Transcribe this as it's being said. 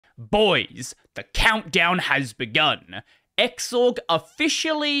Boys, the countdown has begun. Xorg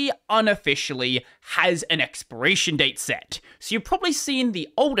officially, unofficially, has an expiration date set. So you've probably seen the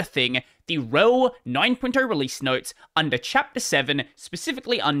older thing, the RHEL 9.0 release notes under Chapter 7,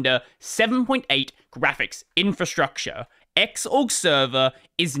 specifically under 7.8 Graphics Infrastructure. Xorg server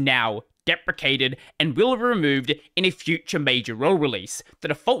is now deprecated and will be removed in a future major RHEL release. The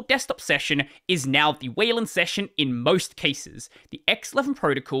default desktop session is now the Wayland session in most cases. The X11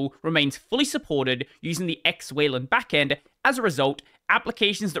 protocol remains fully supported using the X-Wayland backend. As a result,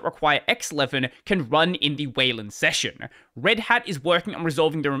 applications that require X11 can run in the Wayland session. Red Hat is working on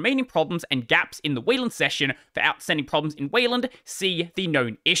resolving the remaining problems and gaps in the Wayland session. For outstanding problems in Wayland, see the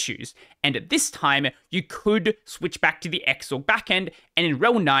known issues. And at this time, you could switch back to the Xorg backend, and in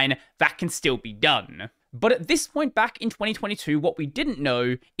RHEL 9, that can still be done. But at this point back in 2022, what we didn't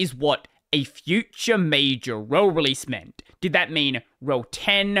know is what a future major RHEL release meant. Did that mean RHEL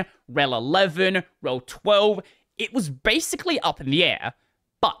 10, RHEL 11, RHEL 12? It was basically up in the air,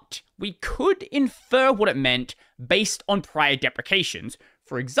 but we could infer what it meant based on prior deprecations.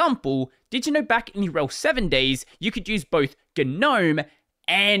 For example, did you know back in the RHEL 7 days, you could use both GNOME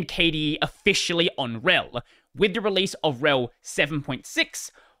and KDE officially on RHEL? With the release of RHEL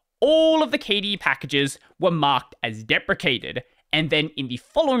 7.6, all of the KDE packages were marked as deprecated, and then in the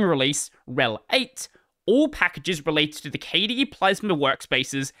following release, RHEL 8, all packages related to the KDE Plasma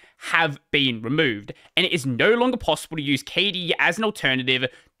workspaces have been removed, and it is no longer possible to use KDE as an alternative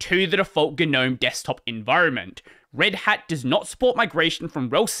to the default GNOME desktop environment. Red Hat does not support migration from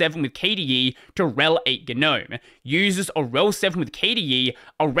RHEL 7 with KDE to RHEL 8 GNOME. Users of RHEL 7 with KDE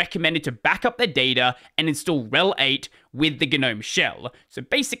are recommended to back up their data and install RHEL 8 with the GNOME shell. So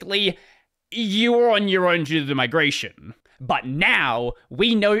basically, you're on your own to do the migration. But now,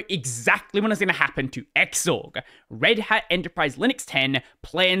 we know exactly what is going to happen to Xorg. Red Hat Enterprise Linux 10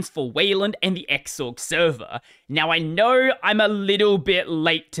 plans for Wayland and the Xorg server. Now, I know I'm a little bit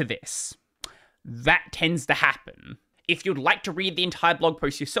late to this. That tends to happen. If you'd like to read the entire blog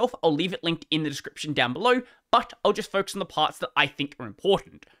post yourself, I'll leave it linked in the description down below, but I'll just focus on the parts that I think are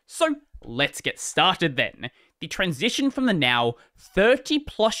important. So, let's get started then. The transition from the now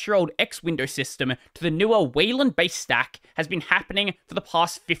 30-plus-year-old X Windows system to the newer Wayland-based stack has been happening for the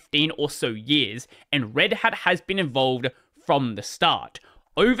past 15 or so years, and Red Hat has been involved from the start.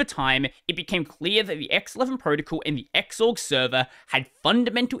 Over time, it became clear that the X11 protocol and the Xorg server had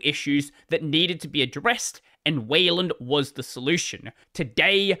fundamental issues that needed to be addressed, and Wayland was the solution.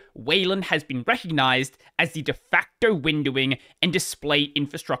 Today, Wayland has been recognized as the de facto windowing and display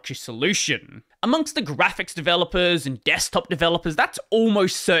infrastructure solution. Amongst the graphics developers and desktop developers, that's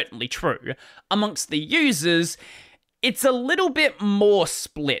almost certainly true. Amongst the users, it's a little bit more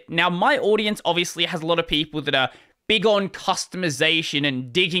split. Now, my audience obviously has a lot of people that are big on customization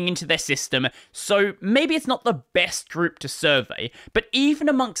and digging into their system, so maybe it's not the best group to survey, but even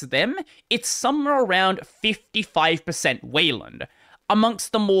amongst them, it's somewhere around 55% Wayland.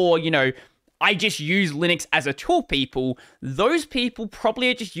 Amongst the more, I just use Linux as a tool people, those people probably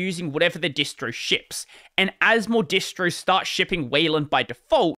are just using whatever the distro ships, and as more distros start shipping Wayland by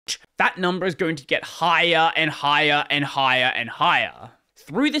default, that number is going to get higher and higher and higher and higher.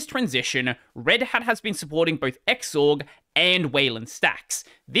 Through this transition, Red Hat has been supporting both Xorg and Wayland stacks.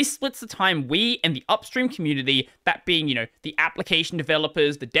 This splits the time we and the upstream community, that being, the application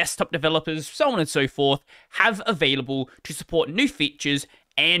developers, the desktop developers, so on and so forth, have available to support new features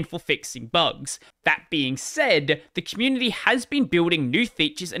and for fixing bugs. That being said, the community has been building new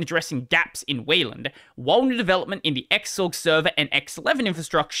features and addressing gaps in Wayland, while new development in the Xorg server and X11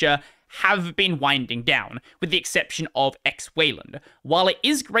 infrastructure have been winding down, with the exception of X-Wayland. While it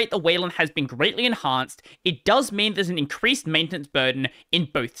is great that Wayland has been greatly enhanced, it does mean there's an increased maintenance burden in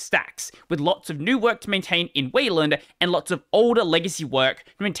both stacks, with lots of new work to maintain in Wayland and lots of older legacy work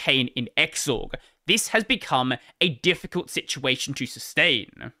to maintain in Xorg. This has become a difficult situation to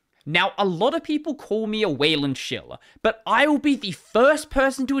sustain. Now, a lot of people call me a Wayland shill, but I will be the first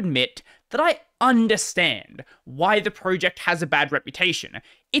person to admit that I understand why the project has a bad reputation.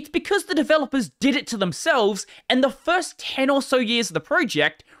 It's because the developers did it to themselves, and the first 10 or so years of the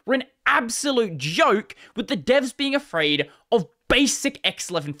project were an absolute joke, with the devs being afraid of basic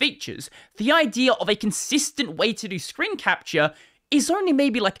X11 features. The idea of a consistent way to do screen capture is only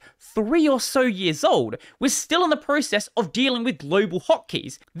maybe like 3 or so years old. We're still in the process of dealing with global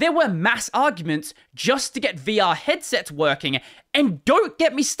hotkeys. There were mass arguments just to get VR headsets working, and don't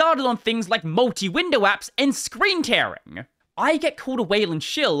get me started on things like multi-window apps and screen tearing. I get called a Wayland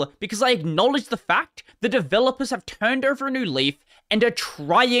shill because I acknowledge the fact the developers have turned over a new leaf and are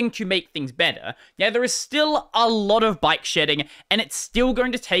trying to make things better. Now, there is still a lot of bike shedding, and it's still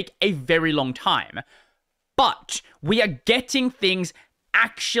going to take a very long time. But we are getting things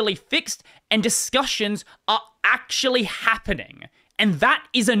actually fixed, and discussions are actually happening. And that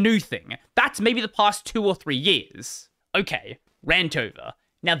is a new thing. That's maybe the past 2 or 3 years. Okay, rant over.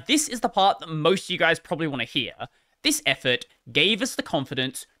 Now, this is the part that most of you guys probably want to hear. This effort gave us the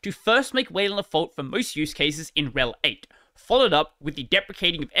confidence to first make Wayland a default for most use cases in RHEL 8, followed up with the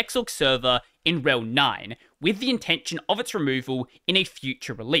deprecating of Xorg server in RHEL 9, with the intention of its removal in a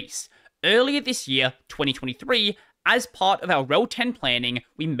future release. Earlier this year, 2023, as part of our RHEL 10 planning,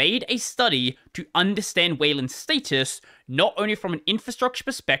 we made a study to understand Wayland's status, not only from an infrastructure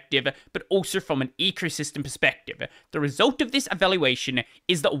perspective, but also from an ecosystem perspective. The result of this evaluation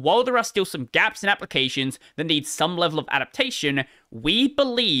is that while there are still some gaps in applications that need some level of adaptation, we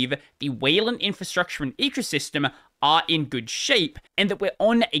believe the Wayland infrastructure and ecosystem are in good shape, and that we're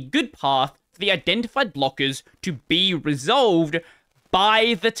on a good path for the identified blockers to be resolved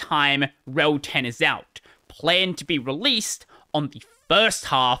by the time RHEL 10 is out, planned to be released on the first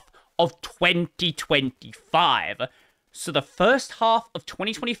half of 2025. So the first half of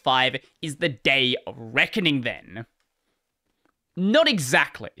 2025 is the day of reckoning then. Not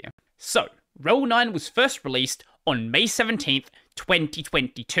exactly. So, RHEL 9 was first released on May 17th,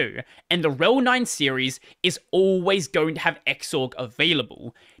 2022, and the RHEL 9 series is always going to have Xorg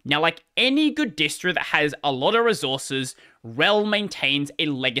available. Now, like any good distro that has a lot of resources, RHEL maintains a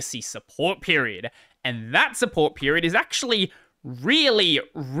legacy support period, and that support period is actually really,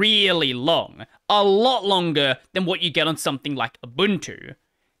 really long. A lot longer than what you get on something like Ubuntu.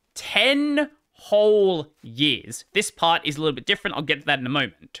 10 whole years. This part is a little bit different, I'll get to that in a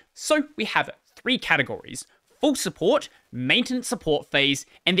moment. So we have 3 categories: full support, maintenance support phase,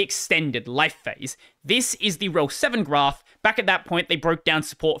 and the extended life phase. This is the RHEL 7 graph. Back at that point, they broke down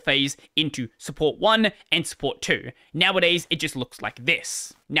support phase into support 1 and support 2. Nowadays, it just looks like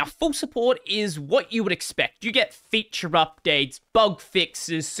this. Now, full support is what you would expect. You get feature updates, bug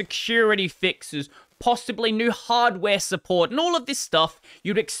fixes, security fixes, possibly new hardware support, and all of this stuff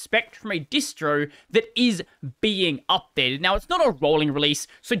you'd expect from a distro that is being updated. Now, it's not a rolling release,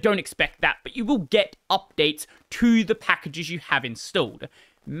 so don't expect that, but you will get updates to the packages you have installed.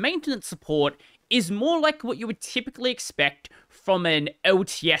 Maintenance support is more like what you would typically expect from an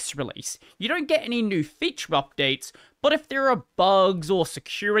LTS release. You don't get any new feature updates, but if there are bugs or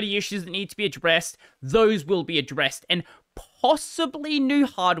security issues that need to be addressed, those will be addressed, and possibly new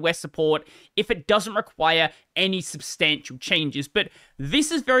hardware support if it doesn't require any substantial changes. But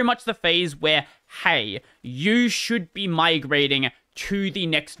this is very much the phase where, hey, you should be migrating to the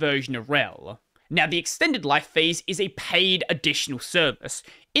next version of RHEL. Now, the extended life phase is a paid additional service.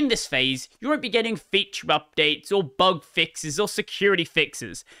 In this phase, you won't be getting feature updates or bug fixes or security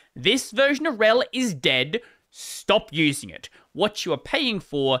fixes. This version of RHEL is dead. Stop using it. What you are paying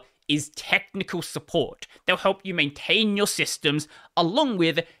for is technical support. They'll help you maintain your systems, along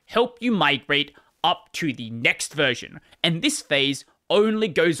with help you migrate up to the next version. And this phase only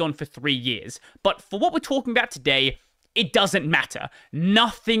goes on for 3 years. But for what we're talking about today, it doesn't matter.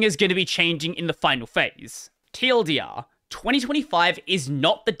 Nothing is going to be changing in the final phase. TLDR, 2025 is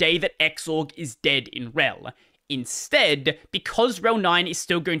not the day that Xorg is dead in RHEL. Instead, because RHEL 9 is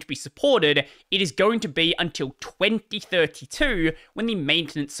still going to be supported, it is going to be until 2032 when the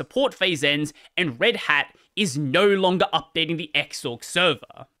maintenance support phase ends and Red Hat is no longer updating the Xorg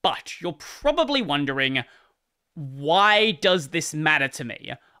server. But you're probably wondering, why does this matter to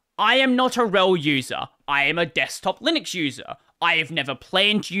me? I am not a RHEL user. I am a desktop Linux user. I have never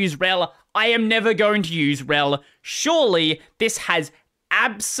planned to use RHEL. I am never going to use RHEL. Surely, this has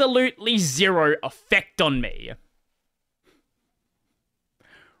absolutely zero effect on me.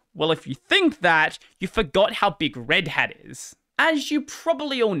 Well, if you think that, you forgot how big Red Hat is. As you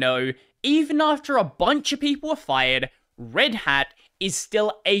probably all know, even after a bunch of people were fired, Red Hat is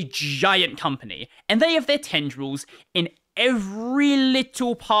still a giant company, and they have their tendrils in every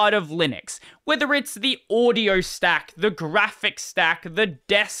little part of Linux, whether it's the audio stack, the graphics stack, the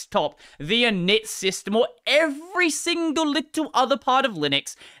desktop, the init system, or every single little other part of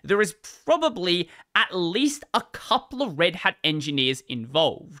Linux. There is probably at least a couple of Red Hat engineers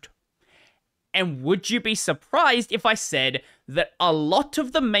involved. And would you be surprised if I said that a lot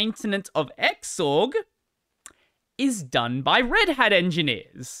of the maintenance of Xorg is done by Red Hat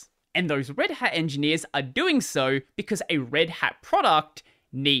engineers? And those Red Hat engineers are doing so because a Red Hat product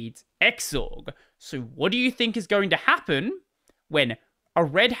needs Xorg. So what do you think is going to happen when a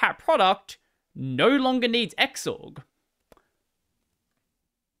Red Hat product no longer needs Xorg?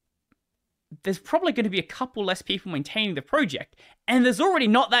 there's probably going to be a couple less people maintaining the project, and there's already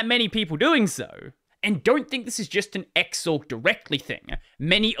not that many people doing so. And don't think this is just an Xorg directly thing.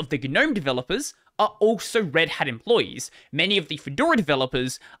 Many of the GNOME developers are also Red Hat employees. Many of the Fedora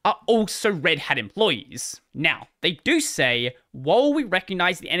developers are also Red Hat employees. Now, they do say, while we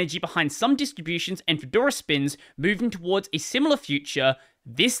recognize the energy behind some distributions and Fedora spins moving towards a similar future,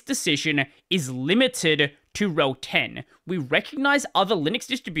 this decision is limited to RHEL 10. We recognize other Linux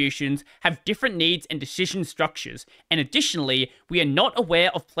distributions have different needs and decision structures, and additionally, we are not aware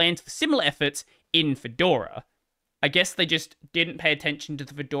of plans for similar efforts in Fedora. I guess they just didn't pay attention to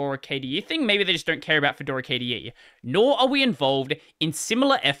the Fedora KDE thing. Maybe they just don't care about Fedora KDE. Nor are we involved in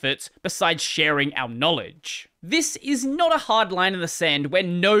similar efforts besides sharing our knowledge. This is not a hard line in the sand where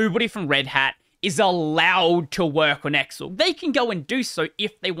nobody from Red Hat is allowed to work on Xorg. They can go and do so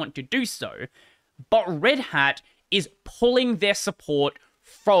if they want to do so. But Red Hat is pulling their support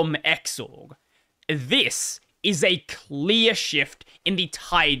from Xorg. This is a clear shift in the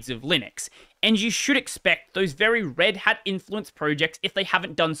tides of Linux. And you should expect those very Red Hat influenced projects, if they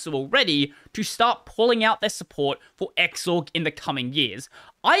haven't done so already, to start pulling out their support for Xorg in the coming years.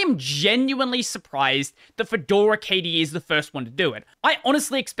 I am genuinely surprised that Fedora KDE is the first one to do it. I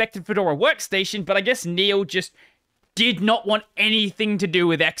honestly expected Fedora Workstation, but I guess Neil just did not want anything to do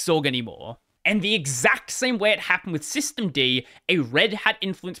with Xorg anymore. And the exact same way it happened with Systemd, a Red Hat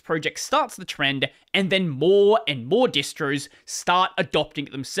influenced project starts the trend, and then more and more distros start adopting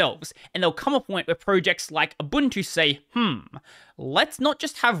it themselves. And there'll come a point where projects like Ubuntu say, let's not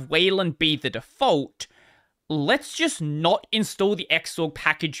just have Wayland be the default, let's just not install the Xorg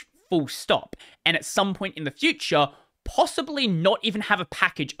package full stop. And at some point in the future, possibly not even have a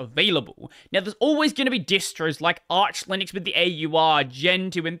package available. Now, there's always going to be distros like Arch Linux with the AUR,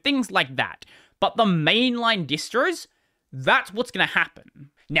 Gentoo, and things like that. But the mainline distros, that's what's going to happen.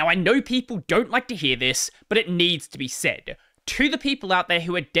 Now, I know people don't like to hear this, but it needs to be said. To the people out there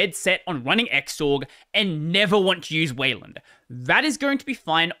who are dead set on running Xorg and never want to use Wayland, that is going to be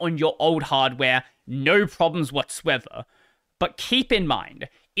fine on your old hardware, no problems whatsoever. But keep in mind,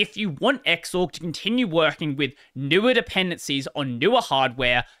 if you want Xorg to continue working with newer dependencies on newer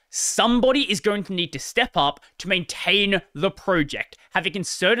hardware, somebody is going to need to step up to maintain the project, have a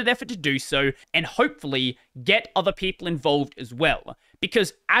concerted effort to do so, and hopefully get other people involved as well.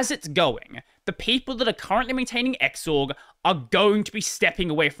 Because as it's going, the people that are currently maintaining Xorg are going to be stepping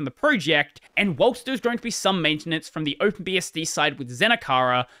away from the project, and whilst there's going to be some maintenance from the OpenBSD side with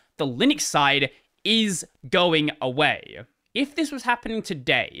Zenakara, the Linux side is going away. If this was happening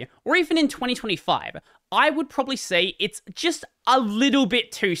today, or even in 2025, I would probably say it's just a little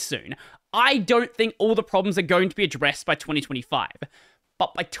bit too soon. I don't think all the problems are going to be addressed by 2025.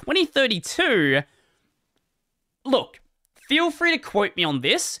 But by 2032, look, feel free to quote me on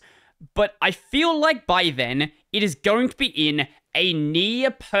this, but I feel like by then, it is going to be in a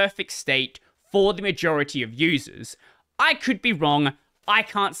near perfect state for the majority of users. I could be wrong, I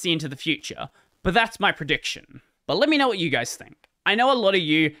can't see into the future, but that's my prediction. But let me know what you guys think. I know a lot of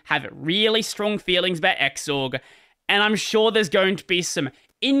you have really strong feelings about Xorg, and I'm sure there's going to be some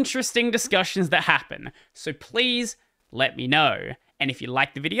interesting discussions that happen. So please let me know. And if you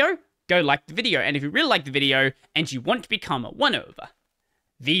like the video, go like the video. And if you really like the video and you want to become one of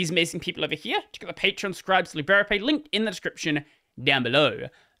these amazing people over here, check out the Patreon, subscribe, Libera Pay, linked in the description down below.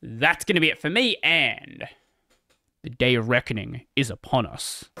 That's going to be it for me, and the day of reckoning is upon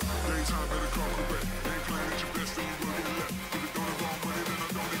us.